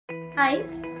Hi,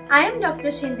 I am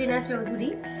Dr. Shinjina Chowdhury.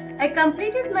 I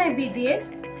completed my BDS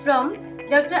from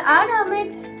Dr. R.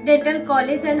 Dental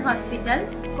College and Hospital,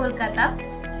 Kolkata.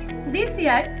 This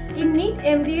year, in NEET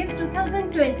MDS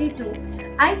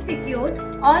 2022, I secured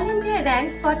All India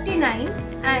rank 49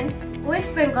 and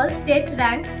West Bengal state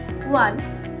rank 1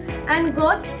 and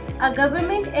got a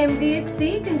government MDS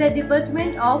seat in the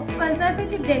Department of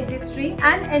Conservative Dentistry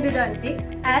and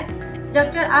Endodontics at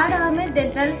Dr. R.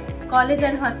 Dental College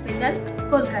and Hospital,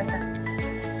 Kolkata.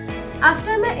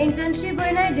 After my internship,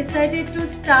 when I decided to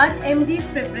start MD's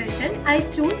preparation, I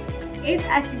chose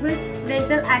achievable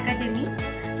Dental Academy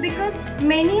because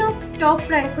many of top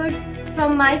rankers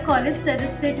from my college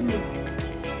suggested me.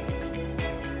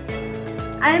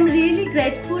 I am really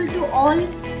grateful to all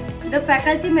the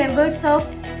faculty members of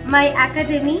my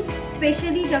academy,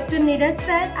 especially Dr. Neeraj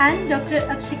sir and Dr.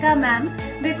 Akshika ma'am,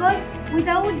 because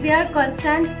without their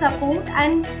constant support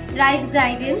and right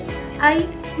guidance, I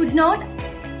could not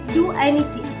do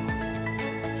anything.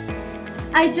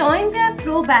 I joined their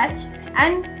pro batch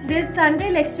and their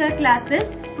Sunday lecture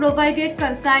classes provided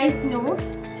concise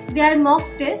notes. Their mock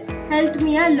tests helped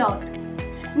me a lot.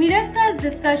 Neeraj sir's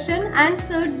discussion and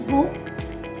sir's book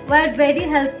were very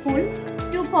helpful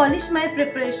to polish my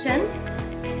preparation.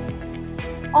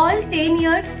 All 10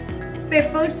 years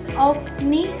papers of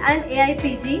NEET and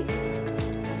AIPG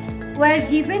were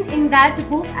given in that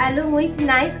book along with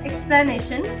nice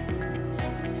explanation.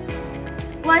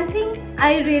 One thing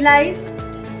I realized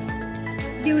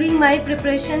during my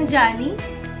preparation journey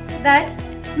that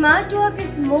smart work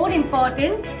is more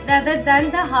important rather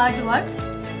than the hard work,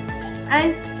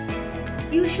 and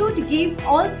you should give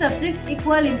all subjects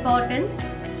equal importance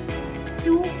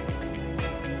to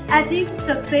achieve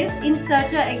success in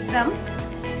such an exam.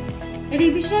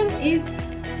 Revision is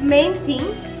main thing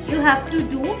you have to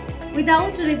do.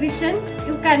 Without revision,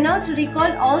 you cannot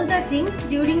recall all the things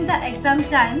during the exam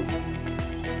times.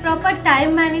 Proper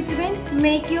time management,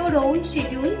 make your own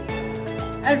schedule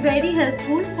are very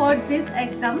helpful for this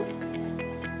exam.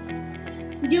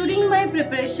 During my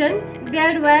preparation,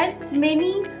 there were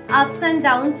many ups and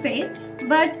downs faced,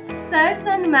 but sirs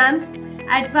and ma'ams'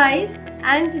 advice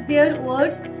and their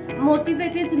words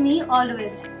motivated me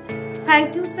always.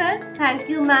 Thank you sir, thank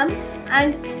you ma'am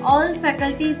and all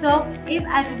faculties of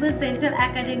achievable Dental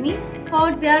Academy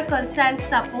for their constant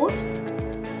support.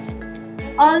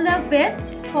 All the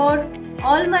best for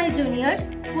all my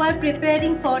juniors who are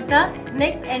preparing for the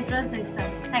next entrance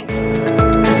exam. Thank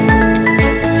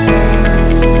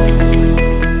you.